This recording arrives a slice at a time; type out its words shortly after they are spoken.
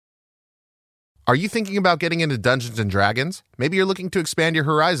Are you thinking about getting into Dungeons & Dragons? Maybe you're looking to expand your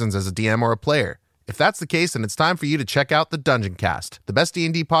horizons as a DM or a player. If that's the case, then it's time for you to check out the Dungeon Cast, the best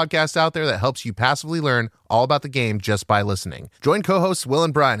D&D podcast out there that helps you passively learn all about the game just by listening. Join co-hosts Will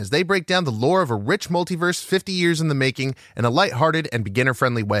and Brian as they break down the lore of a rich multiverse 50 years in the making in a lighthearted and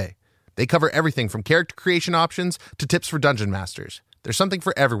beginner-friendly way. They cover everything from character creation options to tips for dungeon masters. There's something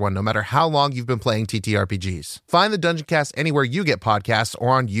for everyone, no matter how long you've been playing TTRPGs. Find the Dungeon Cast anywhere you get podcasts or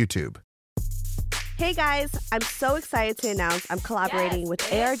on YouTube. Hey guys, I'm so excited to announce I'm collaborating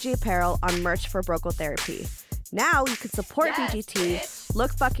with ARG Apparel on merch for Brocal Therapy. Now you can support VGT,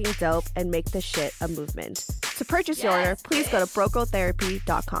 look fucking dope, and make this shit a movement. To purchase your order, please go to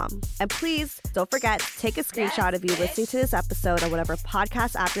brocotherapy.com. And please don't forget to take a screenshot of you listening to this episode on whatever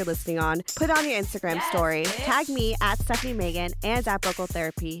podcast app you're listening on, put it on your Instagram story, tag me at Stephanie Megan and at Brocal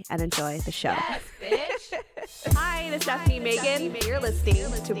Therapy, and enjoy the show. Hi, this is Stephanie Megan. You're listening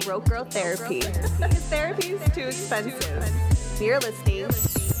to Broke Girl Therapy. Because therapy is too expensive. You're listening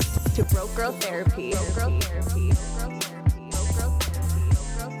to Broke Girl Therapy.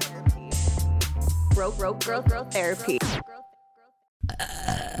 Broke Girl Therapy.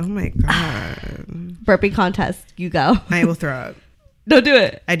 Oh my God. Burping contest. You go. I will throw up. Don't do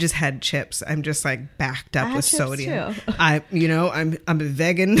it. I just had chips. I'm just like backed up with sodium. Too. I'm a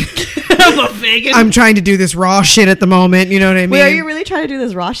vegan. I'm a vegan. I'm trying to do this raw shit at the moment. You know what I mean? Wait, are you really trying to do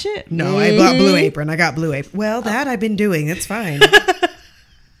this raw shit? No, I bought Blue Apron. I got Blue Apron. Well, that I've been doing. It's fine.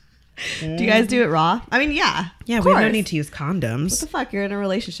 Do you guys do it raw? I mean, yeah. Yeah, we don't need to use condoms. What the fuck? You're in a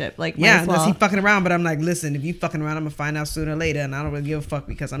relationship. Like, yeah, unless he fucking around. But I'm like, listen, if you fucking around, I'm gonna find out sooner or later, and I don't really give a fuck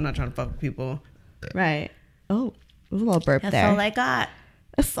because I'm not trying to fuck with people. Right. Oh, a little burp there. That's all I got.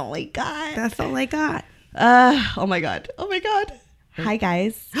 That's all I got. That's all I got. Oh my God. Oh my God. Hi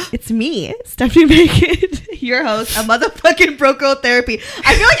guys, it's me, Stephanie Megan, your host of motherfucking Broke Girl Therapy.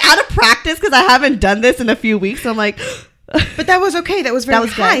 I feel like out of practice because I haven't done this in a few weeks. So I'm like, but that was okay. That was very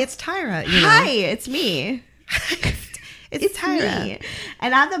hi. Good. It's Tyra. You know? Hi, it's me. It's Tyra. Me.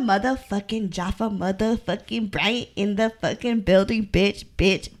 And I'm the motherfucking Jaffa motherfucking Bryant in the fucking building, bitch.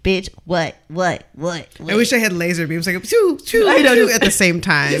 What? I wish I had laser beams like choo at the same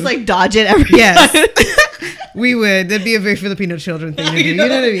time. Just like dodge it every time. We would. That'd be a very Filipino children thing to do. You know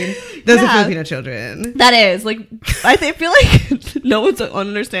what I mean? Those are Filipino children. That is. Like, I feel like no one's gonna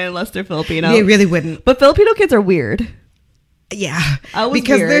understand unless they're Filipino. They really wouldn't. But Filipino kids are weird. Yeah,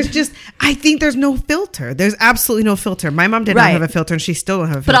 because weird. I think there's no filter. There's absolutely no filter. My mom did not have a filter, and she still don't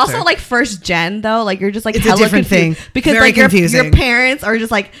have a filter. But also, like first gen though, like you're just like it's hella a different confused. thing Because very like your parents are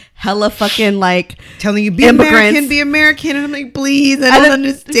just like hella fucking like telling you be American, and I'm like, please, I don't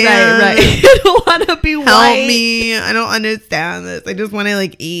understand. Right. I don't want to be white. Help me. I don't understand this. I just want to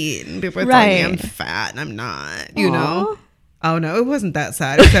like eat, and people are telling me I'm fat, and I'm not. You know. Oh no, it wasn't that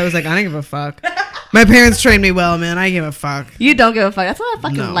sad. I was like, I don't give a fuck. My parents trained me well, man. I give a fuck. You don't give a fuck. That's what I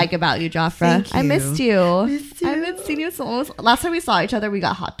fucking like about you, Joffre. Thank you. I missed you. I haven't seen you so long. Last time we saw each other, we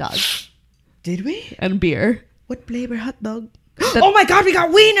got hot dogs. Did we? And beer. What flavor hot dog? Oh my God, we got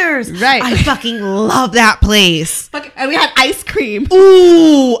wieners. Right. I fucking love that place. And we had ice cream.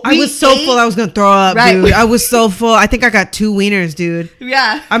 Ooh, I was so full I was going to throw up, dude. I was so full. I think I got 2 wieners, dude.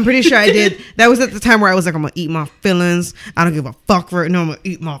 Yeah. I'm pretty sure I did. That was at the time where I was like, I'm going to eat my feelings. I don't give a fuck for it. No, I'm going to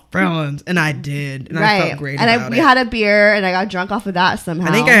eat my feelings. And I did. And I felt great about it. We had a beer and I got drunk off of that somehow.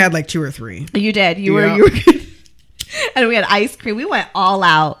 I think I had like 2 or 3. You did. You were good. And we had ice cream. We went all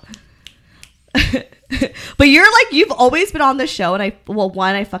out. But you've always been on the show, and I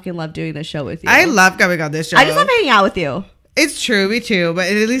fucking love doing this show with you. I love coming on this show. I just love hanging out with you. It's true, me too. But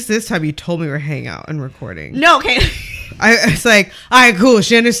at least this time you told me we were hanging out and recording. No, okay. It's like, all right, cool.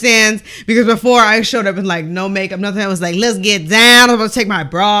 She understands, because before I showed up in like no makeup, nothing. I was like, let's get down. I'm gonna take my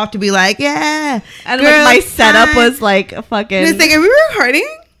bra off to be like, yeah. And like my setup was like a fucking. And it's like, are we recording?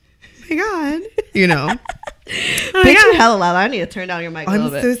 Oh my God, you know. Bitch, you hella loud. I need to turn down your mic a little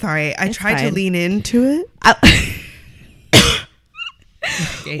bit. I'm so sorry. I tried to lean into it.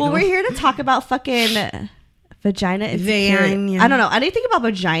 Well, we're here to talk about fucking vagina insecurity. I don't know anything about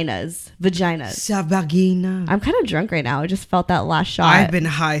vaginas. Vagina. I'm kind of drunk right now. I just felt that last shot. I've been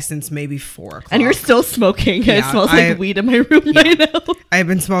high since maybe 4 o'clock. And you're still smoking. Yeah, it smells like weed in my room right now. I've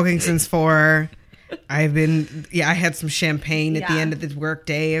been smoking since 4. I had some champagne at the end of the work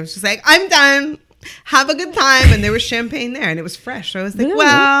day. I was just like, I'm done. Have a good time. And there was champagne there and it was fresh. So I was like,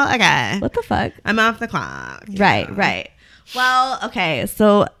 well, okay. What the fuck? I'm off the clock. Right. Well, okay.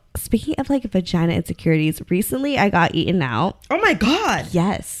 So speaking of like vagina insecurities, recently I got eaten out. Oh my God.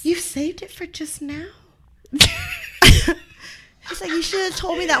 Yes. You saved it for just now? He's like, you should have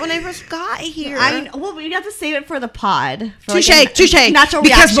told me that when I first got here. Well, we have to save it for the pod. Touche. Natural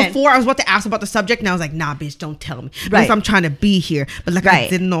because reaction. before I was about to ask about the subject, and I was like, nah, bitch, don't tell me. Right. Because I'm trying to be here. But like, I Right.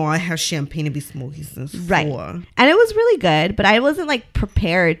 didn't know I have champagne to be smoking since Right. 4. And it was really good, but I wasn't like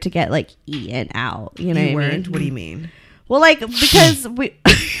prepared to get like eaten out. You know You what I weren't? mean? What do you mean? Well, like, because we.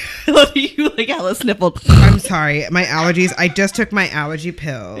 You like hella sniffled. I'm sorry. My allergies. I just took my allergy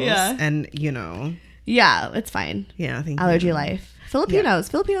pills. Yeah. And, you know. Yeah, it's fine. Yeah, thank Allergy you. life. Filipinos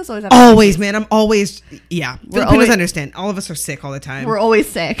always have Always, man. I'm always. Yeah. Filipinos always- understand. All of us are sick all the time. We're always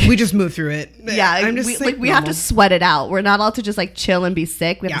sick. We just move through it. Yeah, I'm just we, like, we have to normal. sweat it out. We're not allowed to just like chill and be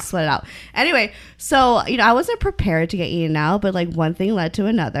sick. We have Yeah. to sweat it out. Anyway, so I wasn't prepared to get eaten out, but like one thing led to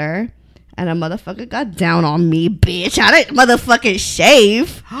another, and a motherfucker got down on me, bitch. I didn't motherfucking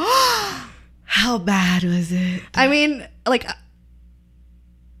shave. How bad was it? I mean, like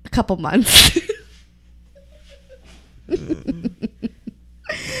a couple months.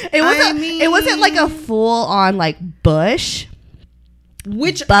 It wasn't like a full on like bush.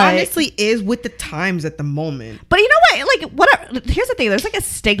 Which But- honestly is with the times at the moment. But you know what? Like, here's the thing. There's like a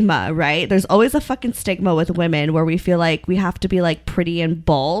stigma, right? There's always a fucking stigma with women where we feel like we have to be like pretty and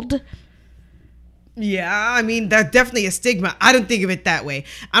bald. Yeah, I mean, that's definitely a stigma. I don't think of it that way.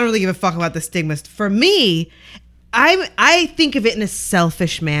 I don't really give a fuck about the stigmas. For me, I think of it in a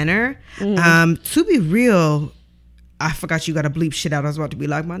selfish manner. To be real, I forgot you got to bleep shit out. I was about to be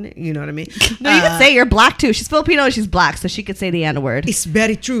like, my nigga, you know what I mean? No, you can say you're black too. She's Filipino and she's black, so she could say the N word. It's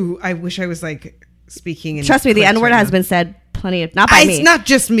very true. I wish I was like speaking in Trust me, the clips N word right has now. been said plenty of, not by me. It's not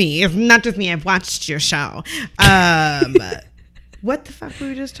just me. It's not just me. I've watched your show. What the fuck were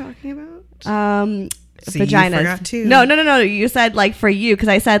we just talking about? See, you vaginas. forgot too. No. You said like for you, because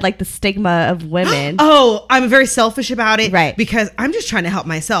I said like the stigma of women. Oh, I'm very selfish about it. Right. Because I'm just trying to help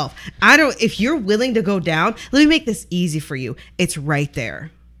myself. If you're willing to go down, let me make this easy for you. It's right there.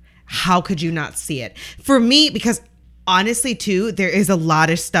 How could you not see it? For me, because honestly too, there is a lot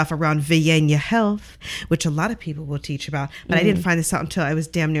of stuff around Vienna health, which a lot of people will teach about, but I didn't find this out until I was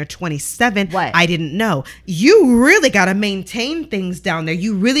damn near 27. What? I didn't know. You really got to maintain things down there.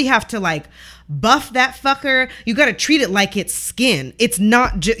 You really have to like buff that fucker. You got to treat it like it's skin. It's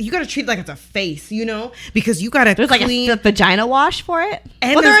not just, you got to treat it like it's a face, you know, because you got to There's like a vagina wash for it.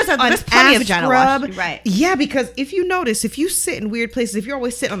 and Well, there's an plenty of ass vagina scrub. wash. Right. Yeah, because if you notice, if you sit in weird places, if you're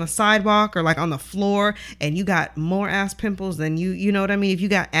always sitting on the sidewalk or like on the floor and you got more ass pimples than you know what I mean? If you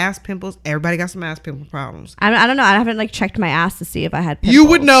got ass pimples, everybody got some ass pimple problems. I don't know. I haven't like checked my ass to see if I had pimples. You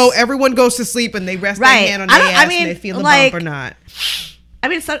would know. Everyone goes to sleep and they rest Right. their hand on their I don't- ass I mean, and they feel the like- bump or not. I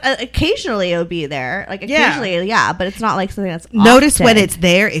mean, so, occasionally it would be there. Like occasionally, yeah, but it's not like something that's Notice often. when it's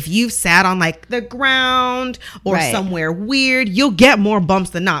there. If you've sat on like the ground or Right. somewhere weird, you'll get more bumps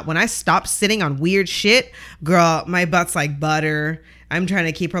than not. When I stopped sitting on weird shit, girl, my butt's like butter. I'm trying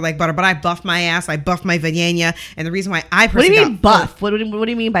to keep her like butter, but I buff my ass. I buff my vagina, and the reason why I What do personally you mean buff? What do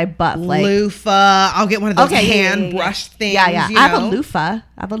you mean by buff? Like loofah. I'll get one of those hand yeah. brush things. Yeah. you I have know? a loofah. I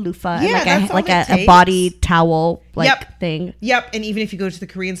have a loofah. Yeah, and that's all like it a takes. body towel like Yep. thing. Yep, and even if you go to the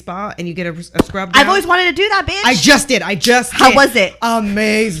Korean spa and you get a scrub, I've down- always wanted to do that, bitch. I just did. How did. was it?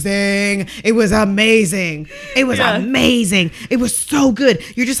 Amazing. It was amazing. It was amazing. It was so good.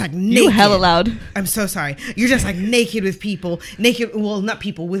 You're just like naked. You hella loud. I'm so sorry. You're just like naked with people. Naked. Well, not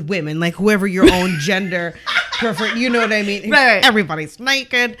people, with women. Like whoever your own gender prefer. You know what I mean? Right. Everybody's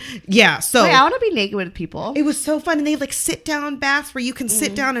naked. Yeah. So Wait, I want to be naked with people. it was so fun. And they have like sit down baths where you can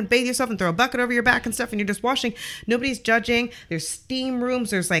sit down and bathe yourself and throw a bucket over your back and stuff. And you're just washing. Nobody's judging. There's steam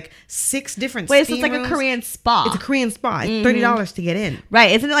rooms. There's like 6 different Wait, so steam it's like rooms. a Korean spa. It's a Korean spa. It's $30 to get in.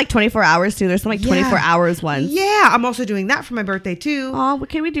 Right. Isn't it like 24 hours too? There's some like 24 hours ones. Yeah, I'm also doing that for my birthday too. Oh,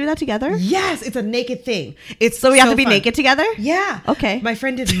 can we do that together? Yes, it's a naked thing. It's So we have to be fun. naked together? Yeah. Okay. My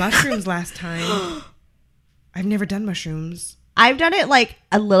friend did mushrooms last time. I've never done mushrooms. I've done it like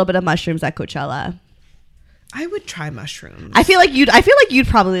a little bit of mushrooms at Coachella. I would try mushrooms. I feel like you'd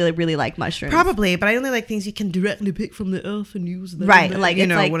probably like, really like mushrooms. Probably, but I only like things you can directly pick from the earth and use them. Right. Like you it's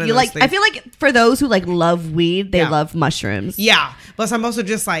know, like one of you those like things. I feel like for those who like love weed, they Yeah. love mushrooms. Yeah. Plus, I'm also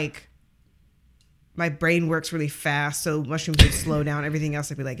just like, my brain works really fast, so mushrooms would slow down everything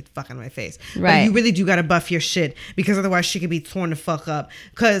else. I'd be like, it's fucking my face. But Right. you really do got to buff your shit because otherwise she could be torn the fuck up.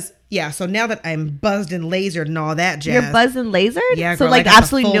 Because, yeah, so now that I'm buzzed and lasered and all that jazz. You're buzzed and lasered? Yeah, So girl, like I got the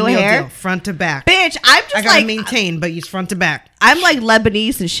absolutely full no meal hair? deal, front to back. Bitch, I'm just I gotta like maintain, but use front to back. I'm like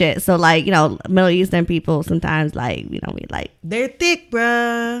Lebanese and shit. So like, you know, Middle Eastern people sometimes like, you know, we like They're thick,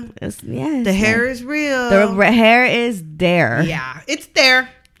 bruh. it's, yeah. The hair is real. the hair is there. Yeah, it's there.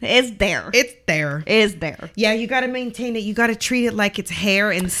 It's there. It's there. It's there. Yeah, you got to maintain it. You got to treat it like it's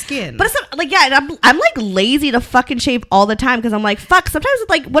hair and skin. But it's like, yeah, and I'm like lazy to fucking shave all the time because I'm like, fuck. Sometimes it's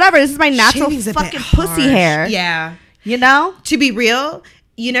like, whatever. This is my natural fucking pussy hair. Yeah. You know? To be real,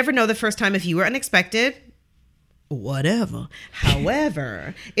 you never know the first time if you were unexpected. Whatever.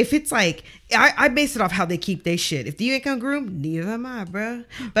 However, if it's like, I base it off how they keep their shit. If you ain't gonna groom, neither am I, bro.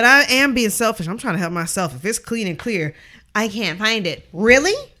 But I am being selfish. I'm trying to help myself. If it's clean and clear, I can't find it.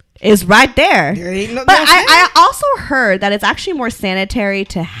 Really? It's right there. There ain't no, but I also heard that it's actually more sanitary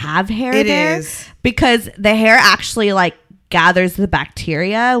to have hair there. It is. Because the hair actually like gathers the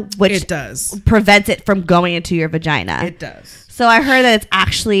bacteria, which it does prevents it from going into your vagina. It does. So I heard that it's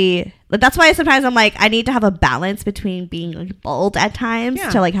actually, that's why sometimes I'm like, I need to have a balance between being like bald at times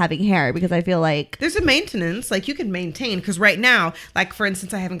to like having hair, because I feel like there's a maintenance, like you can maintain, because right now, like for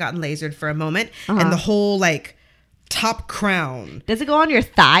instance, I haven't gotten lasered for a moment, and the whole like top crown. Does it go on your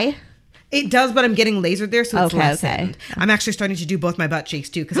thigh? It does, but I'm getting lasered there, so it's lessened. Okay. I'm actually starting to do both my butt cheeks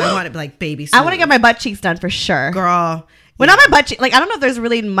too, because I want it like baby smooth. I want to get my butt cheeks done for sure, girl. Well, not my butt cheeks. Like, I don't know if there's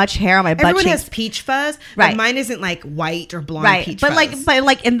really much hair on my butt cheeks. Everyone has peach fuzz, right? But mine isn't like white or blonde peach but fuzz. But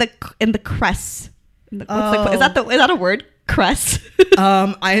like in the crest. Is that a word? Crest.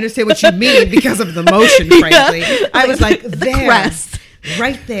 I understand what you mean because of the motion. Frankly, I was like the crest,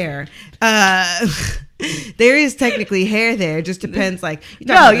 right there. There is technically hair there. It just depends. Like you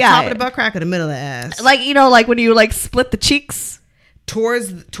talking about the top of the butt crack or the middle of the ass. Like like when you like split the cheeks.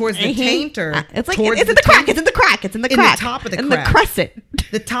 Towards the taint, or it's like it's in the crack. It's in the crack. It's in the crack. In the top of the crack. In the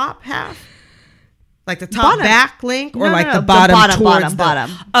crescent. The top half, like the top back link, or like the bottom towards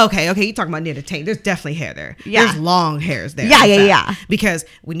bottom. Okay. You talking about near the taint? There's definitely hair there. Yeah, there's long hairs there. Yeah. Because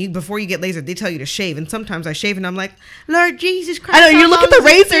before you get lasered, they tell you to shave, and sometimes I shave, and I'm like, Lord Jesus Christ! I know you look at the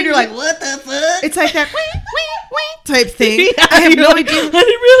razor, and you're like, what the fuck? It's like that type thing. I have no idea. I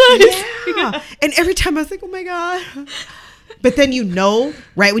didn't realize. Yeah. And every time I was like, oh my god. But then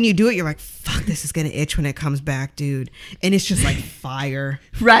right when you do it, you're like, fuck, this is going to itch when it comes back, dude. And it's just like fire.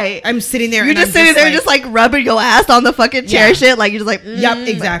 Right. I'm sitting there. You're just sitting there just like rubbing your ass on the fucking chair shit. Like you're just like, yep,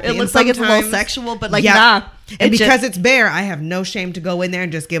 exactly. It looks like it's a little sexual, but like, nah. And because it's bare, I have no shame to go in there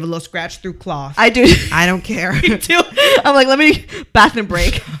and just give a little scratch through cloth. I do. I don't care. Me too. I'm like, let me bathroom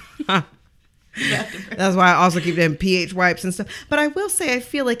break. That's why I also keep them pH wipes and stuff. But I will say, I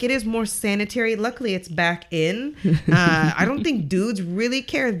feel like it is more sanitary. Luckily, it's back in. I don't think dudes really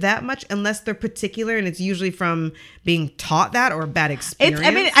care that much unless they're particular, and it's usually from being taught that or a bad experience.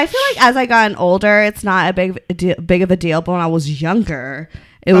 I feel like as I gotten older, it's not a big of a deal. But when I was younger,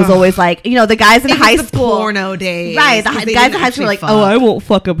 it was always like, the guys in high school. Porno days. Right. The guys in high school were like, oh, I won't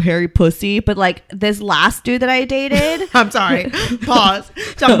fuck up hairy pussy. But like this last dude that I dated. I'm sorry. Pause.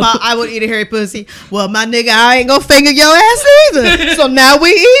 Talking about I would eat a hairy pussy. Well, my nigga, I ain't gonna finger your ass either. So now we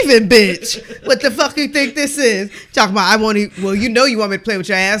even, bitch. What the fuck you think this is? Talking about I won't eat. Well, you want me to play with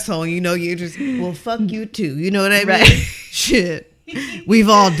your asshole. You just, well, fuck you too. You know what I mean? Right. Shit. We've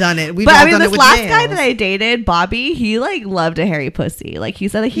all done it. We've but all I mean, done this it with last nails. guy that I dated, Bobby, he like loved a hairy pussy. Like he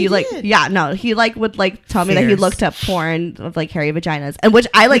said that he like, yeah, no, he like would like tell me that he looked up porn of like hairy vaginas, and which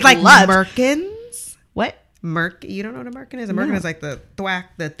I like loved. Merkins. What? You don't know what a merkin is? A merkin is like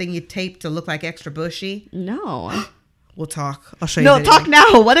the thing you tape to look like extra bushy. No. We'll talk. I'll show you. No, talk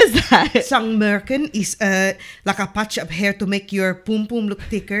now. What is that? Some merkin is like a patch of hair to make your poom poom look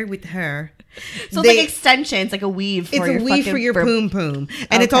thicker with hair. So it's like extensions, like a weave. It's a weave for your poom poom,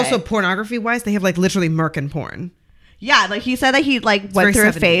 and it's also pornography wise. They have like literally merkin porn. Yeah, like he said that he like went through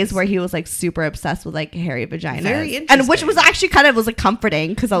a phase where he was like super obsessed with like hairy vaginas. Very interesting. And which was actually kind of like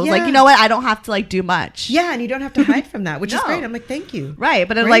comforting because I was like, you know what, I don't have to like do much. Yeah, and you don't have to hide from that, which is great. I'm like, thank you. Right,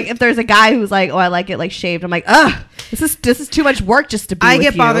 but then, like if there's a guy who's like, oh, I like it like shaved, I'm like, ugh, this is too much work just to be. I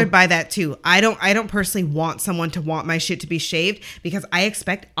get bothered by that too. I don't personally want someone to want my shit to be shaved because I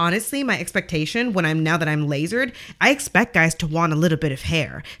expect, honestly, my expectation now that I'm lasered, I expect guys to want a little bit of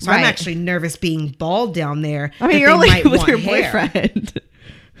hair. So I'm actually nervous being bald down there. I mean, you're only with your boyfriend.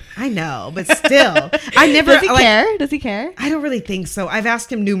 I know, but still, I never. Does he care? Does he care? I don't really think so. I've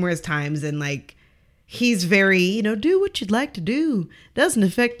asked him numerous times, and like, he's very, do what you'd like to do. Doesn't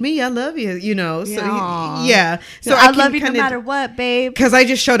affect me. I love you. So yeah. So I love you no matter what, babe. Because I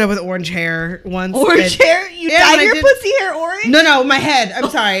just showed up with orange hair once. Orange hair? You dyed your pussy hair orange? No, my head. I'm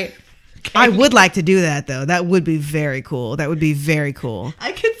sorry. Okay. I would like to do that though. That would be very cool.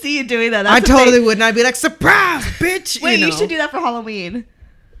 I could see you doing that. I totally would. And I'd be like, surprise, bitch. Wait, you should do that for Halloween.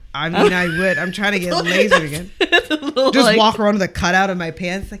 I mean, I would. I'm trying to get lasered again. Just walk around with a cutout of my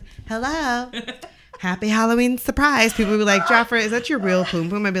pants. Like, hello. Happy Halloween surprise. People would be like, Jafra, is that your real poom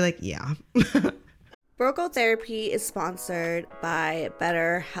poom? I'd be like, yeah. Bro Girl Therapy is sponsored by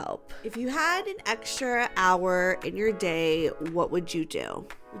BetterHelp. If you had an extra hour in your day, what would you do?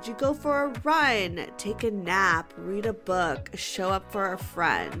 Would you go for a run, take a nap, read a book, show up for a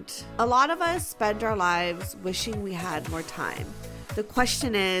friend? A lot of us spend our lives wishing we had more time. The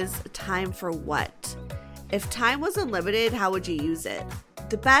question is, time for what? If time was unlimited, how would you use it?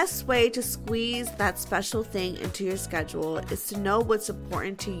 The best way to squeeze that special thing into your schedule is to know what's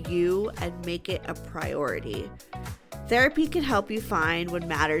important to you and make it a priority. Therapy can help you find what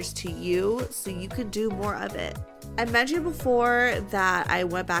matters to you so you can do more of it. I mentioned before that I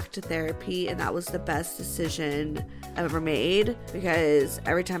went back to therapy and that was the best decision I've ever made, because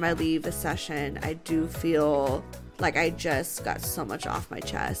every time I leave a session, I do feel like I just got so much off my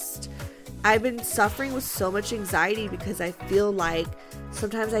chest. I've been suffering with so much anxiety because I feel like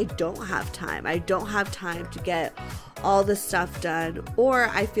sometimes I don't have time. I don't have time to get all the stuff done, or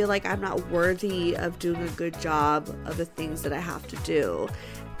I feel like I'm not worthy of doing a good job of the things that I have to do.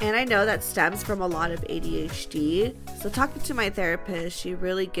 And I know that stems from a lot of ADHD. So talking to my therapist, she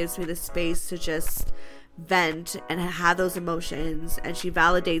really gives me the space to just vent and have those emotions, and she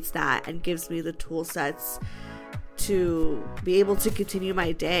validates that and gives me the tool sets to be able to continue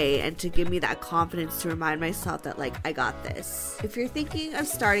my day and to give me that confidence to remind myself that, like, I got this. If you're thinking of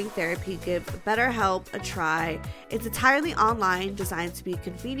starting therapy, give BetterHelp a try. It's entirely online, designed to be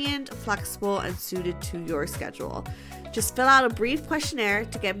convenient, flexible, and suited to your schedule. Just fill out a brief questionnaire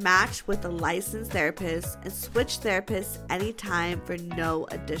to get matched with a licensed therapist and switch therapists anytime for no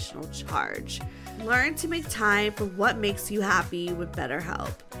additional charge. Learn to make time for what makes you happy with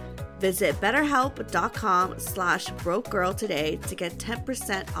BetterHelp. Visit betterhelp.com/brokegirl today to get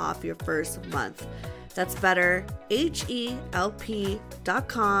 10% off your first month. That's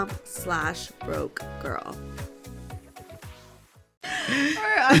betterhelp.com/brokegirl.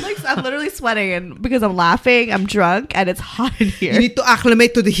 I'm literally sweating, and because I'm laughing, I'm drunk, and it's hot in here. You need to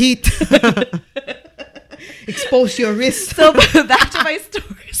acclimate to the heat. Expose your wrist. So back to my story.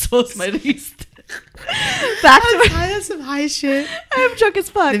 Expose my wrist. Back to That's some high shit. I'm drunk as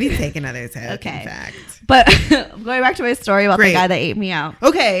fuck. Let me take another tip. Okay. In fact. But going back to my story about the guy that ate me out.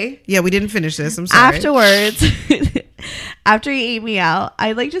 Okay. Yeah, we didn't finish this. I'm sorry. Afterwards, after he ate me out,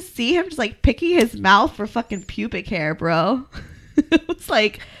 I like just see him just like picking his mouth for fucking pubic hair, bro. It was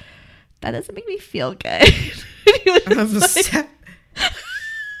like, that doesn't make me feel good.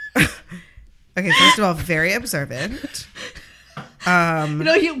 Okay, first of all, very observant.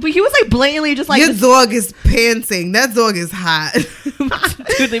 He was like blatantly just like, your dog is pantsing. That dog is hot.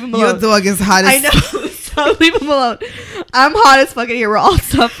 Dude, leave him alone. Your dog is hot. I know. So leave him alone. I'm hot as fucking here. We're all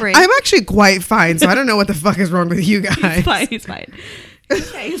suffering. I'm actually quite fine, so I don't know what the fuck is wrong with you guys. He's fine.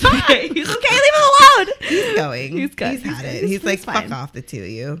 Okay, he's okay. He's okay. Leave him alone. He's going. He's good. He's had it. He's like, fine. fuck off the two of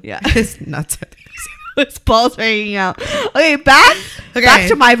you. Yeah. His nuts. His balls are hanging out. Okay, back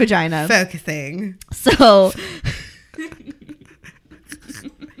to my vagina. Focusing. So.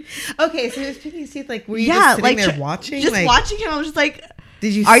 Okay, so he was picking his teeth. Like, were you just sitting there watching? Just like, watching him. I was just like,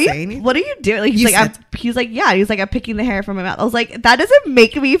 did you say anything? What are you doing? Like, he's like, yeah. He's like, I'm picking the hair from my mouth. I was like, that doesn't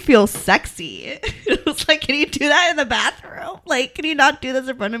make me feel sexy. It was like, can you do that in the bathroom? Like, can you not do this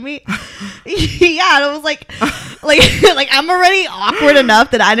in front of me? Yeah. And I was like, I'm already awkward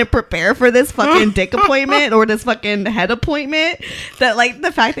enough that I didn't prepare for this fucking dick appointment or this fucking head appointment. That like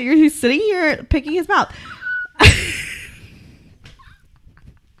the fact that you're sitting here picking his mouth.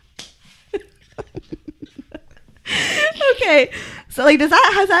 Okay, so like, has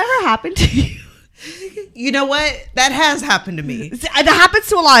that ever happened to you? You know what? That has happened to me. That happens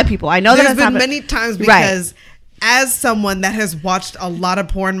to a lot of people. I know there's been many times because as someone that has watched a lot of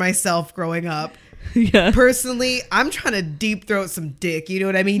porn myself growing up, personally, I'm trying to deep throat some dick. You know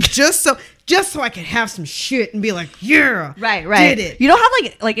what I mean? Just so I can have some shit and be like, yeah, right. Did it? You don't have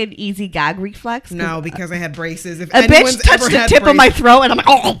like an easy gag reflex? No, because I had braces. If a bitch touched the tip of my throat, and I'm like,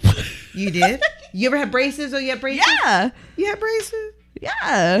 oh. You did? You ever had braces? Or you had braces? Yeah. You had braces?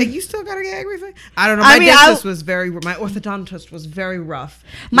 Yeah. And you still got a gag reflex? I don't know. My orthodontist was very rough.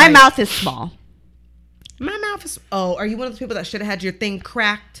 My mouth is small. My mouth is. Oh, are you one of those people that should have had your thing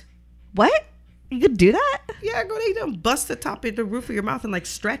cracked? What? You could do that? Yeah, go there, bust the top of the roof of your mouth and like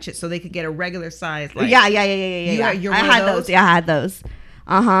stretch it so they could get a regular size. Like, yeah. You're I had those. Yeah, I had those.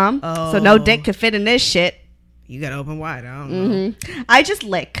 So no dick could fit in this shit. You got open wide. I don't know. I just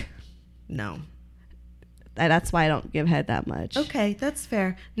lick. No. That's why I don't give head that much. Okay, that's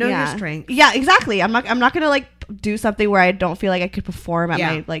fair. Know your strength. Yeah, exactly. I'm not gonna like do something where I don't feel like I could perform at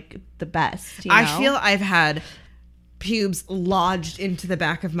my like the best. You know? I feel I've had pubes lodged into the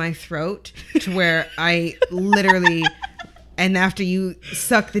back of my throat to where I literally and after you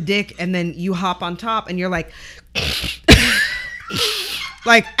suck the dick and then you hop on top and you're like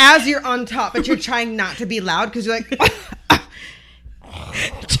like as you're on top, but you're trying not to be loud because you're like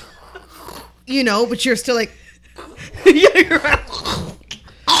you know, but you're still like yeah, you're right.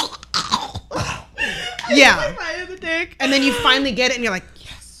 Yeah. And then you finally get it and you're like,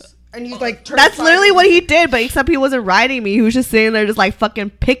 yes. And you like turn. That's literally what he did, but except he wasn't riding me. He was just sitting there just like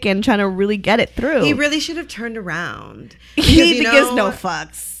fucking picking, trying to really get it through. He really should have turned around. He gives no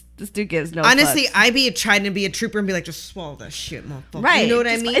fucks. This dude gives no honestly, fucks. I'd be trying to be a trooper and be like, just swallow that shit, motherfucker. Right. You know what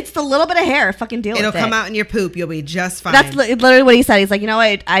I Just- mean? It's the little bit of hair. Fucking deal with it. It'll come out in your poop. You'll be just fine. That's literally what he said. He's like, you know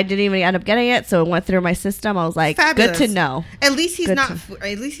what? I didn't even end up getting it, so it went through my system. I was like, Fabulous. good to know. At least he's Good not. to-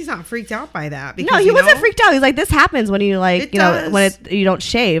 At least he's not freaked out by that. No, Because, he you wasn't know, freaked out. He's like, this happens when you like, It you know, does. when you don't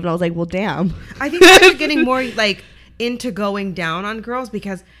shave. And I was like, well, damn. I think I'm getting more like into going down on girls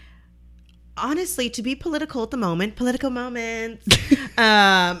because honestly, to be political at the moment, political moments,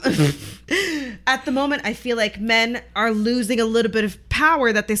 at the moment, I feel like men are losing a little bit of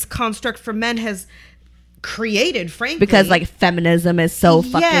power that this construct for men has created, frankly. Because like feminism is so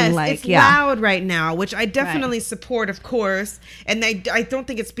fucking like, it's yeah. loud right now, which I definitely support, of course. And I don't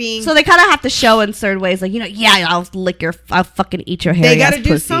think it's being... So they kind of have to show in certain ways, like, you know, yeah, I'll fucking eat your hair. they got to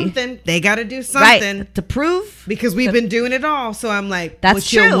do something. They got to do something. Right. To prove. Because we've been doing it all. So I'm like, That's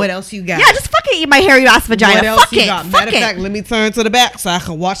true. true. What else you got? Yeah, just fucking eat my hairy ass vagina. What else Fuck you it. got? Fuck Matter of it. fact, let me turn to the back so I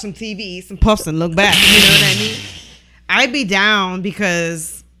can watch some TV, eat some puffs, and look back. You know what I mean? I'd be down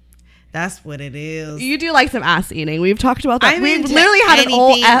because that's what it is. You do like some ass eating. We've talked about that. I'm We into literally had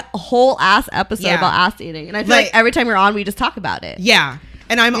anything. a whole ass episode Yeah. about ass eating. And I feel like every time you're on, we just talk about it. Yeah.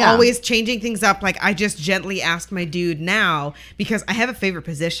 And I'm Yeah. always changing things up. Like I just gently asked my dude now because I have a favorite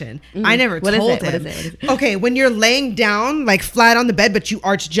position. I never What is told it? What him. is it? What is it? Okay, when you're laying down like flat on the bed, but you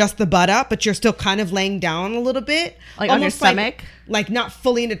arch just the butt up, but you're still kind of laying down a little bit, Like on your almost stomach? like not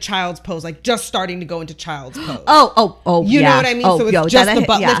fully into child's pose, like just starting to go into child's pose. Oh, You yeah. know what I mean? Oh, so it's yo, just that- the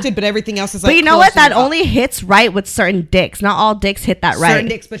butt yeah. lifted, but everything else is like. But you know what? close to That the butt. only hits right with certain dicks. Not all dicks hit that right. Certain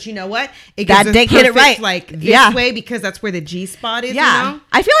dicks, but you know what? It That gives us dick hit it perfect, right. like this Yeah. way because that's where the G spot is. Yeah. You know?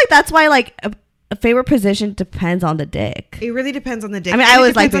 I feel like that's why like a favorite position depends on the dick. It really depends on the dick. I mean, And I it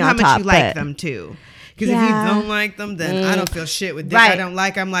always like depends being on how on much top, you like but- them too. Because if Yeah. you don't like them, then I don't feel shit with dick Right. I don't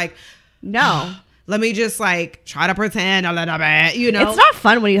like. I'm like, No. let me just like try to pretend a little bit, you know? It's not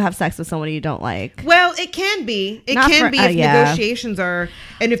fun when you have sex with someone you don't like. Well, it can be. It Not can for- be if yeah. negotiations are,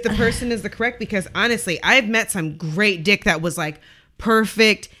 and if the person is the correct. Because honestly, I've met some great dick that was like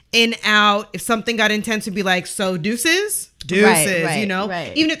perfect in out. If something got intense, it'd be like, so deuces, Right, you know.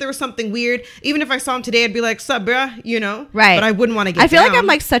 right. Even if there was something weird, even if I saw him today, I'd be like, sup, bruh, you know. Right. But I wouldn't want to get. I feel like down. I'm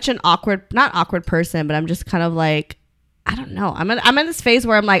like such an not awkward person, but I'm just kind of like, I don't know. I'm in this phase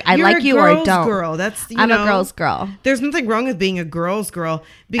where I'm like, I You're like a you or I girl's don't. Girl. That's I'm a girl's girl. There's nothing wrong with being a girl's girl.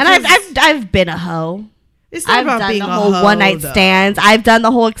 And I've been a hoe. It's not I've about done being the a whole hoe, one night though. stands. I've done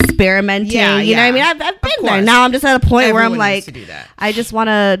the whole experimenting. Yeah, You know what I mean? yeah. I've been there. course. Now I'm just at a point where I'm Everyone like, needs to do that. I just want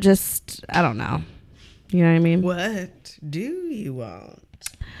to I don't know. You know what I mean? What do you want?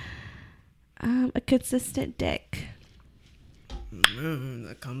 A consistent dick.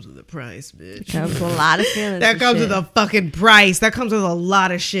 That comes with a price, bitch. Comes with a lot of feelings. That and comes shit. with a fucking price. That comes with a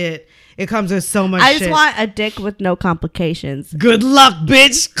lot of shit. It comes with so much I shit. just want a dick with no complications. Good luck,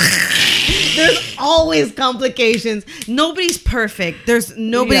 bitch. There's always complications. Nobody's perfect.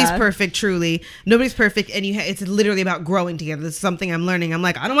 Nobody's Yeah. perfect. Truly, nobody's perfect, and it's literally about growing together. This is something I'm learning. I'm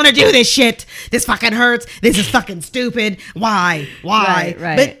like, I don't want to do this shit. This fucking hurts. This is fucking stupid. Why? Right.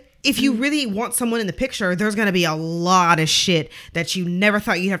 But if you really want someone in the picture, there's going to be a lot of shit that you never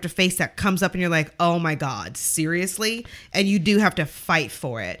thought you'd have to face that comes up and you're like, oh my God, seriously? And you do have to fight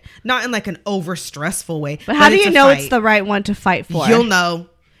for it. Not in like an over stressful way. But how do it's you a know fight. it's the right one to fight for? You'll know.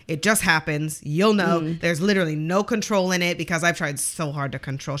 It just happens. You'll know. Mm. There's literally no control in it because I've tried so hard to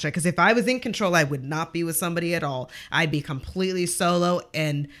control shit. Because if I was in control, I would not be with somebody at all. I'd be completely solo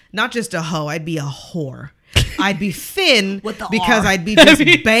and not just a hoe. I'd be a whore. I'd be thin With the because R. I'd be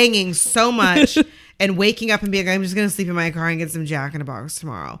just banging so much and waking up and being like, I'm just going to sleep in my car and get some Jack in the Box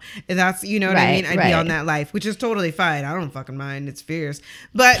tomorrow. And that's, you know what I Right, mean? I'd right. be on that life, which is totally fine. I don't fucking mind. It's fierce.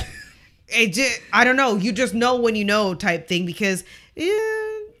 But I don't know. You just know when you know type thing because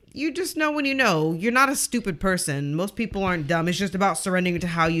you just know when you know. You're not a stupid person. Most people aren't dumb. It's just about surrendering to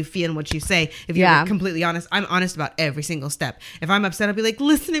how you feel and what you say. If you're Yeah. completely honest, I'm honest about every single step. If I'm upset, I'll be like,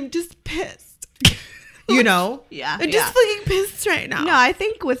 listen, I'm just pissed. You know? Yeah, I'm yeah. just fucking pissed right now. No, I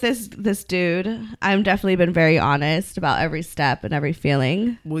think with this dude, I've definitely been very honest about every step and every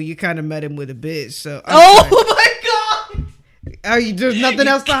feeling. Well, you kind of met him with a bitch, so. Oh my god! there's nothing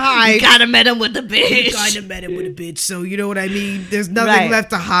else to hide. You gotta met him with a bitch. You kind of met him with a bitch, so you know what I mean. There's nothing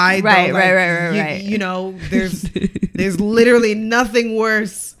left to hide. Right, though. Like, right. You know, there's literally nothing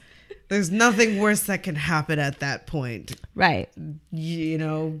worse. There's nothing worse that can happen at that point. Right. You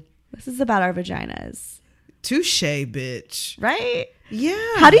know. This is about our vaginas. Touche, bitch. Right? Yeah.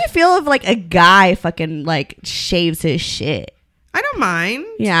 How do you feel if like a guy fucking like shaves his shit? I don't mind.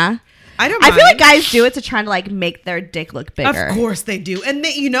 Yeah. I don't mind. I feel like guys do it to try to like make their dick look bigger. Of course they do. And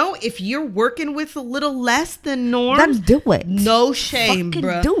they, you know, if you're working with a little less than norm, then do it. No shame, fucking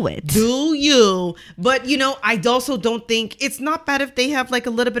bro. do it. Do you. But, you know, I also don't think it's not bad if they have like a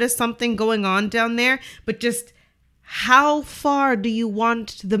little bit of something going on down there, but just how far do you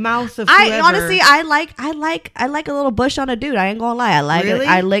want the mouth of whoever? I like a little bush on a dude. I ain't gonna lie. I like really?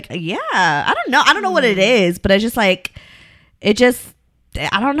 it. Yeah. I don't know what it is, but it's just like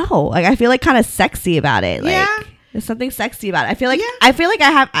I don't know. Like I feel like kind of sexy about it. Like there's something sexy about it. I feel like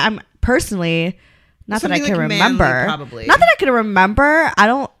I'm personally not something that I can like remember. Manly, probably. Not that I can remember. I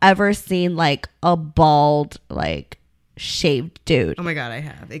don't ever seen like a bald like shaved dude. Oh my God, I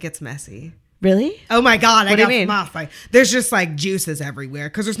have. It gets messy. Really? Oh my God, What do you mean? like there's just like juices everywhere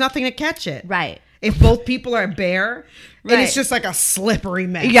because there's nothing to catch it. Right. If both people are bare, Right. and it's just like a slippery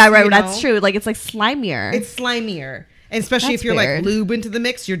mess. Yeah, right. you That's know? true. Like it's like slimier. It's slimier. And especially That's if you're weird. like lube into the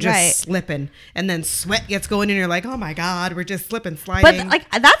mix, you're just Right. slipping. And then sweat gets going and you're like, oh my God, we're just slipping, sliding. But like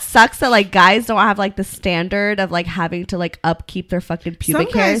that sucks that like guys don't have like the standard of like having to like upkeep their fucking pubic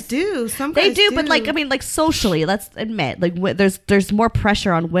some hairs. guys do. Some They guys do, but like I mean, like socially, let's admit, like there's more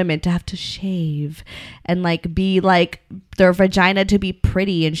pressure on women to have to shave and like be like their vagina to be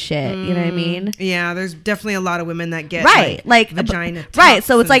pretty and shit. You know what I mean? Yeah, there's definitely a lot of women that get Right, like vagina. right.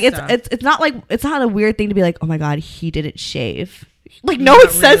 So it's like stuff. it's not like it's not a weird thing to be like, oh my God, he didn't shave. Like no Not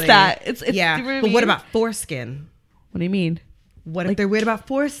one says really. that. It's yeah. you know I But what mean? about foreskin? What do you mean? What if they're weird about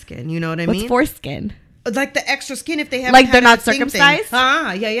foreskin? You know what I What's mean? foreskin? Like the extra skin if they have Like they're not circumcised?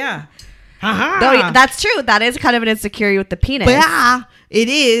 Yeah. Uh-huh. No, that's true. That is kind of an insecurity with the penis. Yeah, it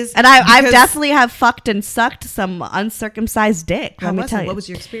is. And I've because- definitely have fucked and sucked some uncircumcised dick. How Let me was tell it? you. What was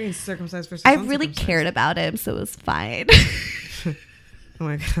your experience circumcised versus I really uncircumcised? cared about him, so it was fine. Oh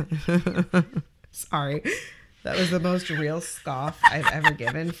my God. Sorry. That was the most real scoff I've ever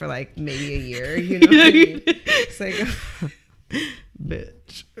given for like maybe a year. You know what I mean? It's like,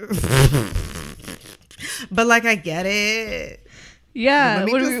 bitch. But like, I get it. Yeah. Let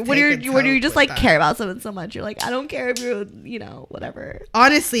me When just you take a when you toke just with like that. care about someone so much, you're like, I don't care if you're, whatever.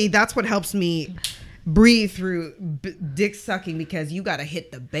 Honestly, that's what helps me breathe through dick sucking because you got to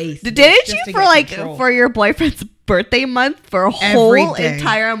hit the base. bitch, Didn't just you to for get like control. for your boyfriend's birthday month for a Every whole day.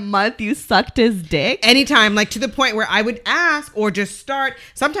 entire month you sucked his dick? Anytime, like to the point where I would ask or just start.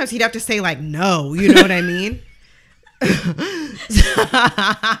 Sometimes he'd have to say like no, you know what I mean?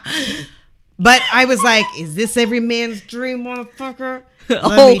 But I was like, is this every man's dream, motherfucker?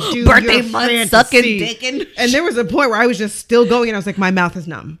 Let me do birthday your month sucking fantasy. dick and there was a point where I was just still going and I was like, my mouth is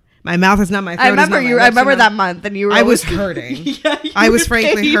numb. My mouth is numb. My throat I remember is numb. you. My I lips are remember numb. that month, and you were. I was always- hurting. Yeah, you I were was in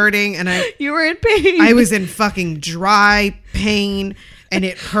frankly pain. hurting and You were in pain. I was in fucking dry pain and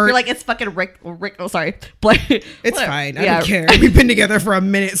it hurt. You're like, it's fucking Rick. Oh, sorry. Blake. It's fine. I Yeah. don't care. We've been together for a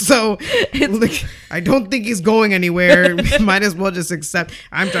minute, so like, I don't think he's going anywhere. Might as well just accept.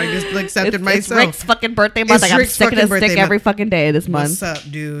 I'm trying to accept it It's myself. Rick's fucking birthday month. It's Like, I'm Rick's sticking fucking his birthday dick month. every fucking day this What's month.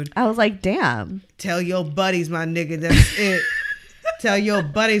 up, dude? I was like, damn. Tell your buddies, my nigga, that's it. Tell your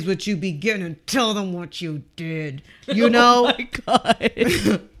buddies what you be getting and tell them what you did. You know, Oh my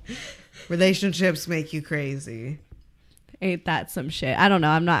God. relationships make you crazy. Ain't that some shit? I don't know.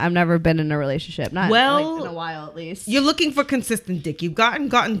 I've never been in a relationship. Not Well, like, in a while at least. You're looking for consistent dick. You've gotten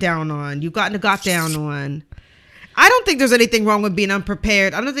down on. You've gotten got down on. I don't think there's anything wrong with being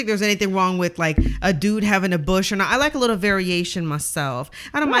unprepared. I don't think there's anything wrong with like a dude having a bush or not. I like a little variation myself.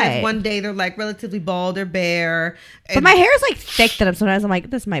 I don't mind Right. if one day they're like relatively bald or bare. But And my hair is like thick that sometimes I'm like,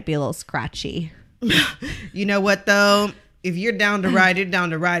 this might be a little scratchy. you know what though? If you're down to ride, you're down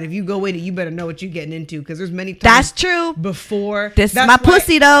to ride. If you go in it, you better know what you're getting into because there's many times. That's true. Before This is that's my why-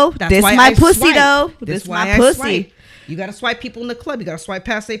 pussy though. that's This why my I pussy swipe. though. That's This why my I pussy. swipe. You gotta swipe people in the club. You gotta swipe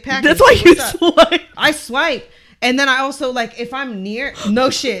past their package. That's why you What's up? swipe. I swipe. And then I also like if I'm near no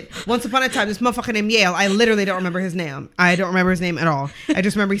shit. Once upon a time, this motherfucker named Yale. I literally don't remember his name. I don't remember his name at all. I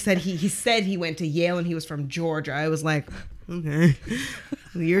just remember he said he went to Yale and he was from Georgia. I was like, okay,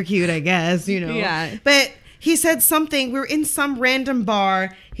 you're cute, I guess, you know. Yeah. But he said something. We were in some random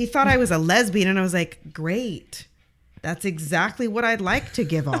bar. He thought I was a lesbian, and I was like, great. That's exactly what I'd like to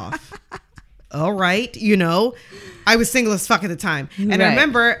give off. All right, you know. I was single as fuck at the time, and I Right.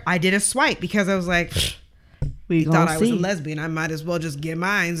 remember I did a swipe because I was like. he thought I was a lesbian. I might as well just get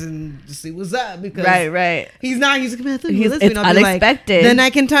mines and see what's up because right. He's not. He's like, man, I thought you were a It's lesbian. I'll be unexpected. like, then I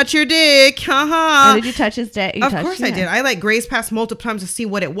can touch your dick. Haha. And did you touch his dick? Of course I did. I like grazed past multiple times to see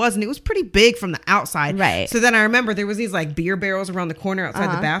what it was, and it was pretty big from the outside. Right. So then I remember there was these like beer barrels around the corner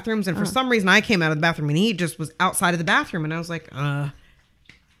outside the bathrooms, and for some reason I came out of the bathroom and he just was outside of the bathroom, and I was like,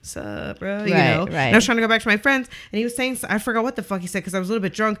 what's up, bro? You know? Right. And I was trying to go back to my friends, and he was saying, I forgot what the fuck he said because I was a little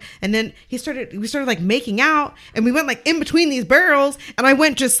bit drunk. And then we started like making out, and we went like in between these barrels, and I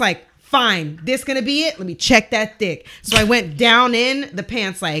went just like, fine, this gonna be it. Let me check that dick. So I went down in the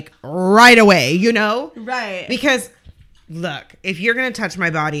pants like right away, you know? Right. Because look, if you're gonna touch my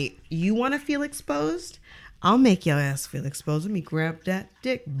body, you want to feel exposed? I'll make your ass feel exposed. Let me grab that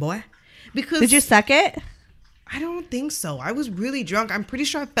dick, boy. Because Did you suck it? I don't think so. I was really drunk. I'm pretty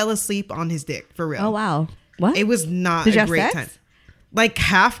sure I fell asleep on his dick for real. Oh wow. What? It was not Did you a have great sex? time. Like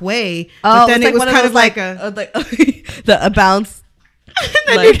halfway, Oh, but then it was one of kind those, of like a bounce. and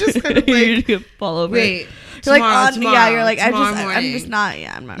then you're just kind of like, you fall over. wait, You're tomorrow, like, tomorrow, yeah. You're like, tomorrow I'm morning. just not.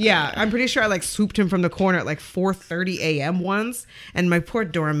 Yeah, I'm not. Yeah, I'm pretty sure I like swooped him from the corner at like 4:30 a.m. once, and my poor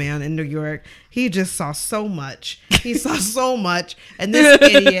doorman in New York, he just saw so much. He saw so much, and this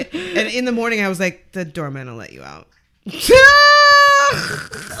idiot. And in the morning, I was like, the doorman will let you out.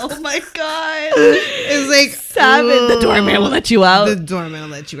 Oh my god. It's like Savage. The doorman will let you out. The doorman will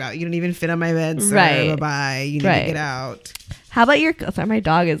let you out. You don't even fit on my bed, sir. Right. Bye bye. You need Right. to get out. How about your? Sorry, my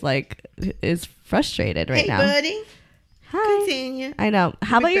dog is frustrated right Hey, now. buddy. Hi. Continue. I know.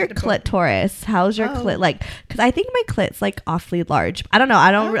 How about your Respectable. clitoris? How's your Oh. clit like? Because I think my clit's like awfully large. I don't know.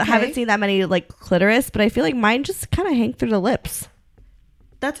 I don't. Okay. Haven't seen that many like clitoris, but I feel like mine just kind of hang through the lips.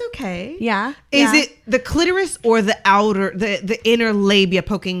 That's okay. Yeah. Is yeah. it the clitoris or the outer, the inner labia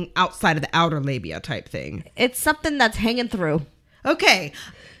poking outside of the outer labia type thing? It's something that's hanging through. Okay.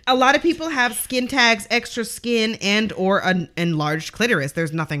 A lot of people have skin tags, extra skin, and or an enlarged clitoris.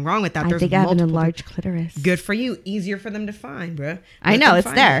 There's nothing wrong with that. I There's think I have an multiple- enlarged clitoris. Good for you. Easier for them to find, bruh. I Let know them it's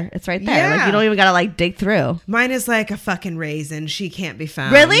find there. it. It's right there. Like Yeah. you don't even gotta like dig through. Mine is like a fucking raisin. She can't be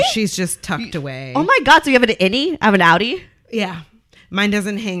found. Really? She's just tucked away. Oh my god! So you have an innie? I have an outie. Yeah. Mine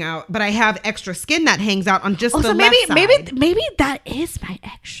doesn't hang out, but I have extra skin that hangs out on just Oh, the so left side. maybe that is my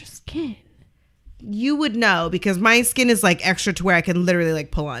extra skin. You would know because my skin is like extra to where I can literally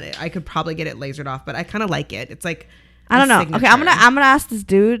like pull on it. I could probably get it lasered off, but I kind of like it. It's like I don't know. signature. Okay, I'm gonna ask this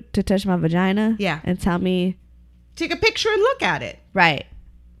dude to touch my vagina. Yeah. And tell me. take a picture and look at it. Right.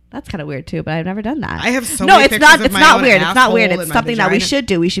 That's kind of weird too, but I've never done that. I have so no, many it's pictures not. of It's my not own weird. It's not weird. asshole It's and my something that we vagina. should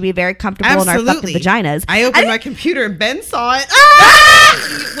do. We should be very comfortable in our fucking vaginas. I opened my computer and Ben saw it.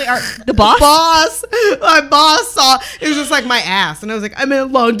 Wait, the boss? My boss saw it. Was just like my ass, and I was like, I'm in a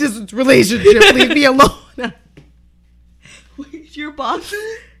long distance relationship. Leave me alone. Your boss?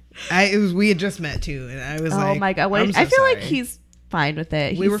 We had just met too, and I was Oh like, my god! I'm so I feel like sorry. he's fine with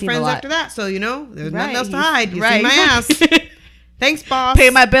it. We He's were seen a friends lot. after that, so you know, there's Right, nothing else to he's- hide. You right. see my ass. Thanks, boss.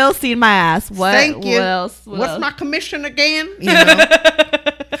 Pay my bill, seen my ass. What? Thank you. What else? What What's else? my commission again? You know?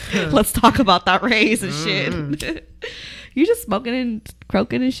 Let's talk about that raise and Mm-hmm. shit. You just smoking and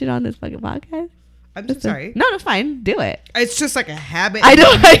croaking and shit on this fucking podcast? I'm so sorry. No, fine. Do it. It's just like a habit. I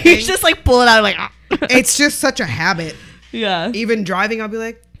know. Thing. You just like pull it out like. It's just such a habit. Yeah. Even driving, I'll be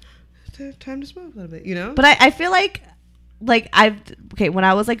like, time to smoke a little bit, you know? But I feel like when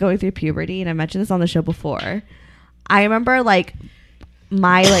I was like going through puberty, and I mentioned this on the show before, I remember like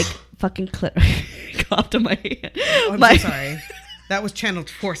my like fucking clip got to my hand. Oh, I'm so sorry. That was channeled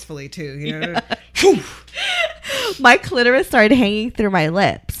forcefully too, you know? My clitoris started hanging through my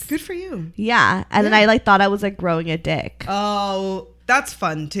lips. Good for you. Yeah. And then I like thought I was like growing a dick. Oh, that's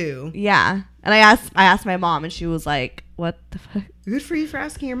fun too. Yeah. And I asked my mom, and she was like, what the fuck? Good for you for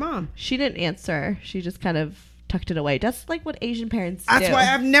asking your mom. She didn't answer. She just kind of tucked it away. That's like what Asian parents That's do. why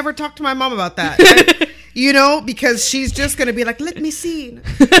I've never talked to my mom about that. You know, because she's just going to be like, let me see.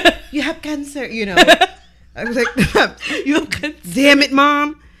 You have cancer, you know. I was like, You have cancer. damn it,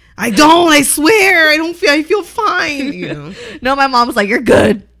 Mom. I don't, I swear. I feel fine, you know. No, my mom was like, you're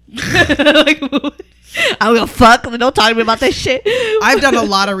good. Like, I'm gonna fuck. Don't talk to me about this shit. I've done a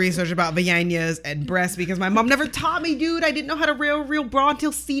lot of research about vaginas and breasts because my mom never taught me, dude. I didn't know how to real bra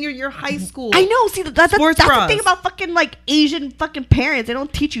until senior year of high school. I know. See, that's Sports the bras. thing about fucking like Asian fucking parents. They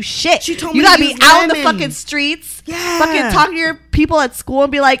don't teach you shit. She told you me gotta to be use out in the lemon. fucking streets. Yeah. Fucking talking to your people at school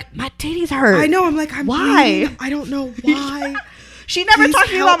and be like, my titties hurt. I know. I'm like, I'm Why? bleeding. I don't know why. She never Please talked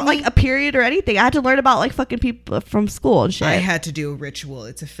to me help about like me. a period or anything. I had to learn about like fucking people from school and shit. I had to do a ritual.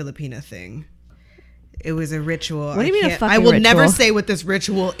 It's a Filipina thing. It was a ritual. What do you mean a can't- fucking I will never ritual? say what this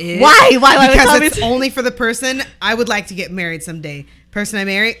ritual is. Why? Why Because tell me it's only for the person. I would like to get married someday. Person I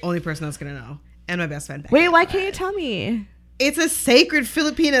marry, only person that's gonna know. and my best friend. Wait, why can't you tell me? It's a sacred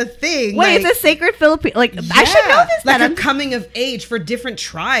Filipino thing. Wait, it's a sacred Filipino. Like, I should know this. Like a coming of age for different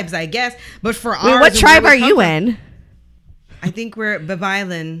tribes, I guess. But for ours, what tribe are you in? I think we're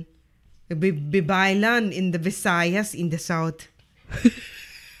Babaylan. Babaylan in the Visayas in the south.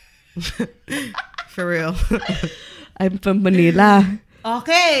 For real. I'm from Manila.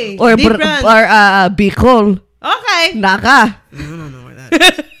 Okay. Or Bicol. Okay. Naga. I don't know where that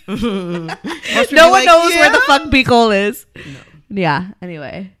is. No one knows where the fuck Bicol is. No. Yeah.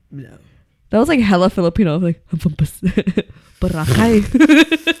 Anyway. No. That was like hella Filipino. Like, I'm from Boracay.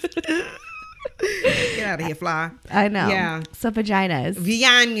 Get out of here, fly. I know. Yeah. So vaginas.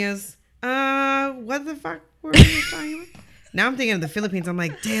 Vianas. What the fuck were we talking about? Now I'm thinking of the Philippines. I'm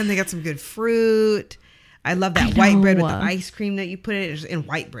like, damn, they got some good fruit. I love that white bread with the ice cream that you put in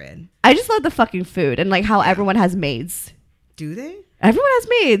white bread. I just love the fucking food and like how everyone has maids. Do they? Everyone has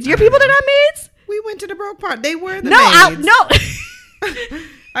maids. Your people didn't have maids? We went to the broke part. They were the maids. No.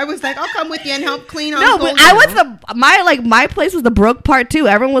 I was like, I'll come with you and help clean. No, but I was my place was the broke part too.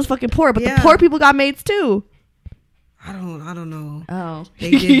 Everyone was fucking poor, but the poor people got maids too. I don't know. Oh,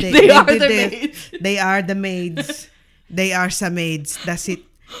 they are the maids. They are the maids. They are some maids. That's it.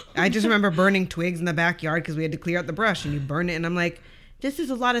 I just remember burning twigs in the backyard because we had to clear out the brush, and you burn it, and I'm like, this is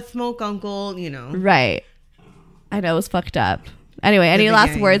a lot of smoke, uncle. You know, right? I know, it was fucked up. Anyway, any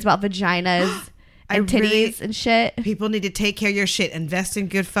last words about vaginas and titties and shit? People need to take care of your shit. Invest in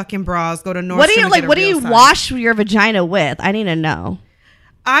good fucking bras. Go to Nordstrom. What do you wash your vagina with? I need to know.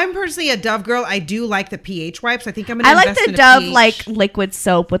 I'm personally a Dove girl. I do like the pH wipes. I think I'm gonna. I like the Dove like liquid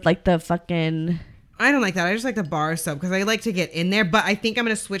soap with like the fucking. I don't like that. I just like the bar soap because I like to get in there. But I think I'm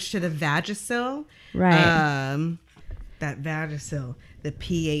gonna switch to the Vagisil. Right. That Vagisil, the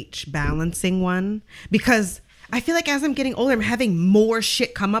pH balancing one, because I feel like as I'm getting older, I'm having more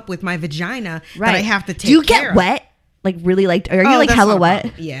shit come up with my vagina that I have to take care of. Do you get wet? Like really like, are you like hella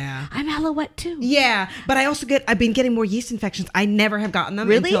wet? Yeah. I'm hella wet too. Yeah. But I've been getting more yeast infections. I never have gotten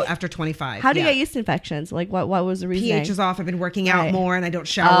them until after 25. How do you get yeast infections? Like what was the reason? pH is off. I've been working out more and I don't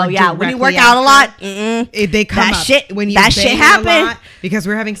shower. Oh yeah. When you work out a lot, they come that up. Shit, when you that shit happen. Because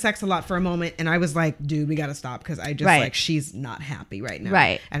we're having sex a lot for a moment and I was like, dude, we got to stop because I just like, she's not happy right now.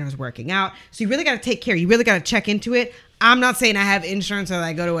 Right. And I was working out. So you really got to take care. You really got to check into it. I'm not saying I have insurance or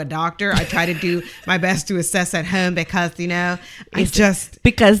I go to a doctor. I try to do my best to assess at home because,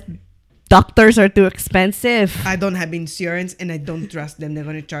 because doctors are too expensive. I don't have insurance and I don't trust them. They're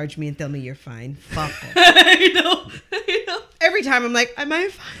going to charge me and tell me you're fine. Fuck it. I know. Every time I'm like, am I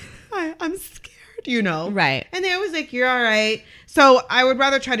fine? I'm scared, Right. And they always like, you're all right. So I would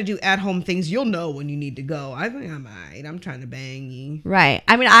rather try to do at-home things. You'll know when you need to go. I think I'm all right. I'm trying to bang you. Right.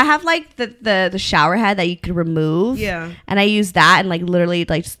 I mean, I have like the shower head that you could remove. Yeah. And I use that and like literally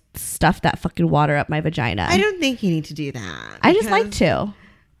like stuff that fucking water up my vagina. I don't think you need to do that. I just like to.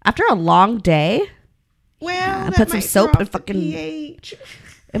 After a long day. Well, I put some soap and fucking pH.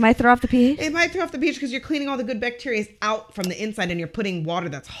 It might throw off the pH? It might throw off the pH because you're cleaning all the good bacteria out from the inside and you're putting water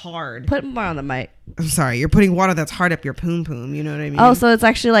that's hard. Put more on the mic. I'm sorry. You're putting water that's hard up your poom poom. You know what I mean? Oh, so it's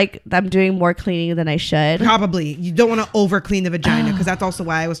actually like I'm doing more cleaning than I should. Probably. You don't want to over clean the vagina because that's also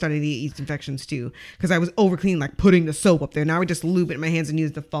why I was starting to get yeast infections too. Because I was over cleaning, like putting the soap up there. Now I just lube it in my hands and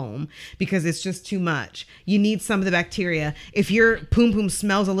use the foam because it's just too much. You need some of the bacteria. If your poom poom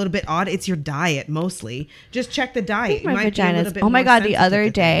smells a little bit odd, it's your diet mostly. Just check the diet. My vagina. Oh my God. The other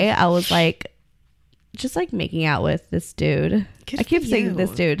day I was like, just like making out with this dude. I keep saying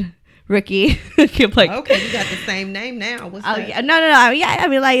this dude. Ricky. Keep like, okay, you got the same name now. What's that? Yeah, no. Yeah, I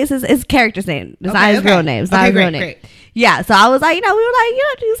mean, like it's his character's name. It's not his real name. It's not his real name. Great. Yeah, so I was like, we were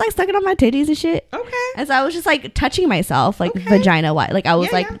like, he was like sucking on my titties and shit. Okay. And so I was just like touching myself, like vagina wise. Like I was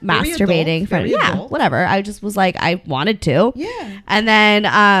masturbating. Whatever. I just was like, I wanted to. Yeah. And then,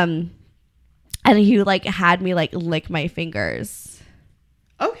 and he like had me like lick my fingers.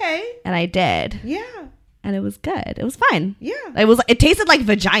 Okay. And I did. Yeah. And it was good. It was fine. Yeah. It tasted like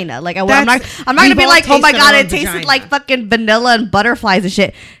vagina. Like I'm not gonna be like, oh my God, it tasted like fucking vanilla and butterflies and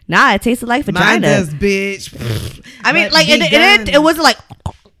shit. Nah, it tasted like vagina. Mine does, bitch. I mean, like it wasn't like,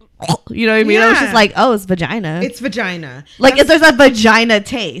 you know what I mean? Yeah. It was just like, oh, it's vagina. It's vagina. Like if there's a vagina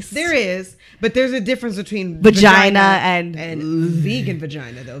taste. There is. But there's a difference between vagina and vegan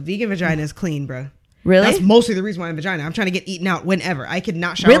vagina though. Vegan vagina is clean, bro. Really? That's mostly the reason why I'm vagina. I'm trying to get eaten out whenever. I could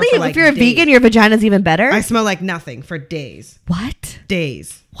not shower really? for like if you're a days. Vegan, your vagina's even better? I smell like nothing for days. What?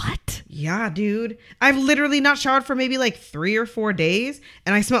 Days. What? Yeah, dude. I've literally not showered for maybe like 3 or 4 days,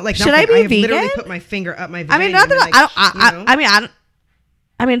 and I smell like nothing. Should I be vegan? Literally put my finger up my vagina. I mean, not that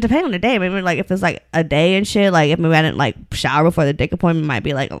I mean, depending on the day, maybe like if it's like a day and shit, like if maybe I didn't like shower before the dick appointment, might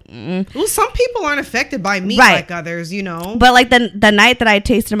be like, Well, some people aren't affected by meat like others, you know. But like the night that I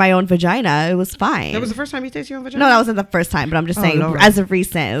tasted my own vagina, it was fine. That was the first time you tasted your own vagina? No, that wasn't the first time, but I'm just saying, as of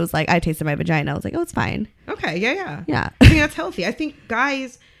recent, it was like I tasted my vagina. I was like, oh, it's fine. Okay, yeah. I think that's healthy. I think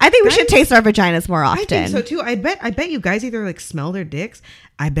guys. We should taste our vaginas more often. I think so too. I bet you guys either like smell their dicks.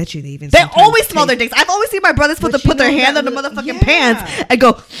 I bet you they always smell their dicks. I've always seen my brothers put their hand on the motherfucking pants and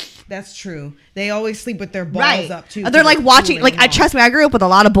go. That's true. They always sleep with their balls up too. They're like watching. Like, trust me, I grew up with a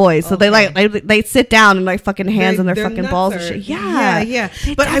lot of boys, so they sit down and like fucking hands on their fucking balls and shit. Yeah.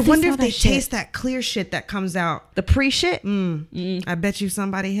 But I wonder if they taste that clear shit that comes out. The pre shit. I bet you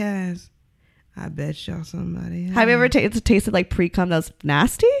somebody has. I bet y'all somebody has. Have you ever tasted like pre-cum that's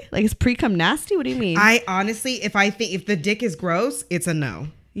nasty? Like, is pre-cum nasty? What do you mean? I honestly, if the dick is gross, it's a no.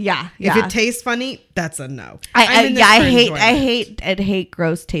 Yeah. If it tastes funny, that's a no. I hate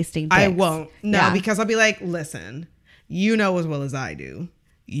gross tasting dicks. I won't. No, because I'll be like, listen, you know as well as I do.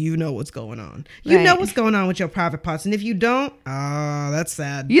 You know what's going on. You know what's going on with your private parts. And if you don't, that's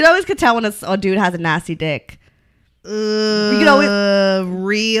sad. You always could tell when a dude has a nasty dick. Real.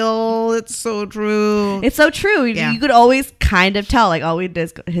 It's so true. It's so true. You could always kind of tell, like,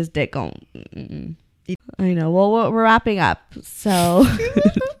 his dick going. I know. Well, we're wrapping up. So,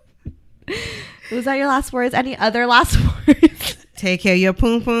 was that your last words? Any other last words? Take care of your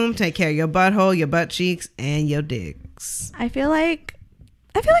poom poom. Take care of your butthole, your butt cheeks, and your dicks. I feel like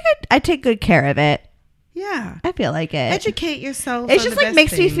I take good care of it. Yeah, I feel like it. Educate yourself. It just like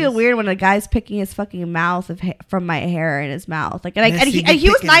makes me feel weird when a guy's picking his fucking mouth from my hair in his mouth. Like, and he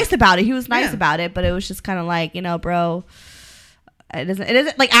was nice about it. He was nice about it, but it was just kind of like, bro. It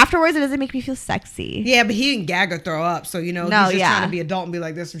isn't like afterwards. It doesn't make me feel sexy. Yeah, but he didn't gag or throw up, so he's just trying to be adult and be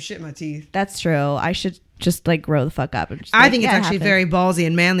like, "There's some shit in my teeth." That's true. I should just like grow the fuck up. And just, I think it's actually very ballsy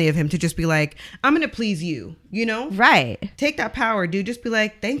and manly of him to just be like, "I'm gonna please you," Right. Take that power, dude. Just be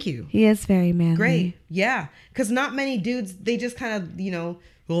like, "Thank you." He is very manly. Great. Yeah, because not many dudes. They just kind of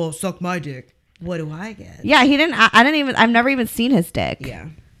suck my dick. What do I get? Yeah, he didn't. I've never even seen his dick. Yeah.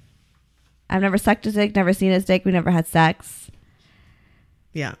 I've never sucked his dick. Never seen his dick. We never had sex.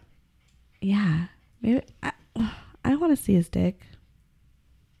 Yeah. Yeah. Maybe I want to see his dick.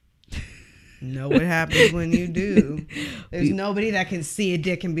 Know what happens when you do. There's nobody that can see a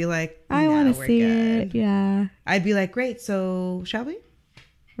dick and be like, I want to see it. Yeah. I'd be like, great. So shall we?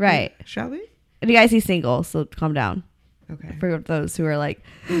 Right. Shall we? And you guys, he's single, so calm down. Okay. For those who are like,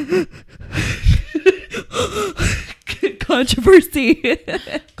 controversy.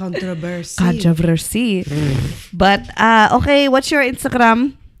 But okay, what's your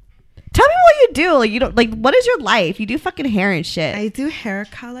Instagram? Tell me what you do. Like, you don't like. What is your life? You do fucking hair and shit. I do hair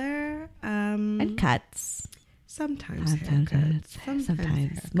color and cuts. Sometimes haircuts.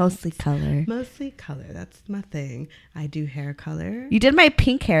 Sometimes. Mostly color. Mostly color. That's my thing. I do hair color. You did my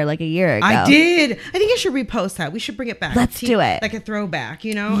pink hair like a year ago. I did. I think I should repost that. We should bring it back. Let's do it. Like a throwback,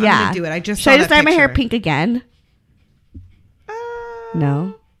 Yeah. I'm gonna do it. I just Should I just dye my hair pink again?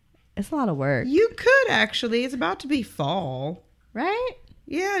 No. It's a lot of work. You could actually. It's about to be fall. Right?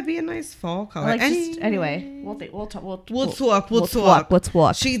 Yeah, it'd be a nice fall color. Anyway, we'll talk.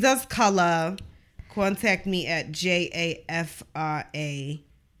 She does color. Contact me at JAFRA.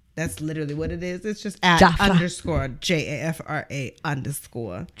 That's literally what it is. It's just at _JAFRA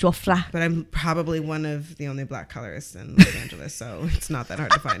 _. Jofra. But I'm probably one of the only black colorists in Los Angeles, so it's not that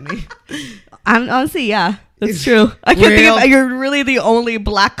hard to find me. I'm honestly, yeah, that's true. I can't think of. You're really the only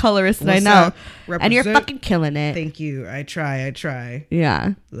black colorist that I know, and you're fucking killing it. Thank you. I try.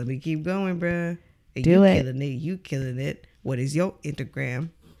 Yeah. Let me keep going, bruh. Do it. You killing it. What is your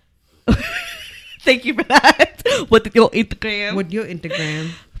Instagram? Thank you for that. What your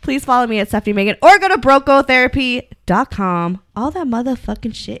Instagram? Please follow me at Stephanie Megan or go to brocotherapy.com. All that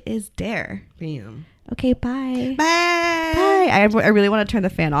motherfucking shit is there. Bam. Okay, bye. Bye. I really want to turn the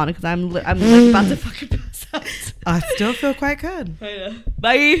fan on because I'm like about to fucking pass out. I still feel quite good. Bye.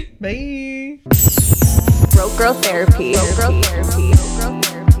 Bye. Broke Girl Therapy.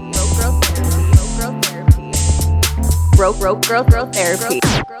 Broke Girl Therapy.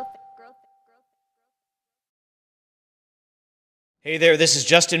 Hey there, this is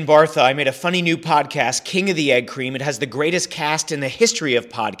Justin Bartha. I made a funny new podcast, King of the Egg Cream. It has the greatest cast in the history of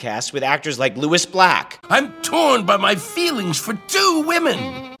podcasts with actors like Louis Black. I'm torn by my feelings for two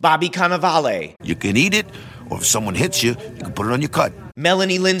women. Bobby Cannavale. You can eat it, or if someone hits you, you can put it on your cut.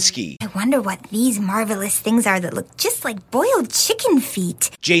 Melanie Linsky. I wonder what these marvelous things are that look just like boiled chicken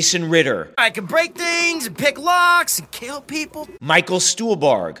feet. Jason Ritter. I can break things and pick locks and kill people. Michael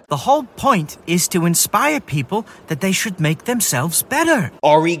Stuhlbarg. The whole point is to inspire people that they should make themselves better.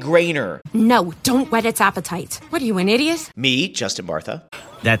 Ari Grainer. No, don't whet its appetite. What are you, an idiot? Me, Justin Bartha.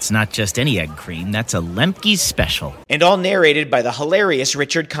 That's not just any egg cream, that's a Lemke's special. And all narrated by the hilarious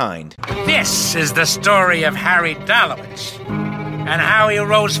Richard Kind. This is the story of Harry Dalowitz and how he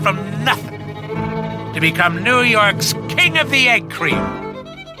rose from nothing to become New York's King of the Egg Cream.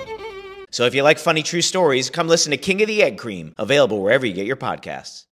 So if you like funny true stories, come listen to King of the Egg Cream, available wherever you get your podcasts.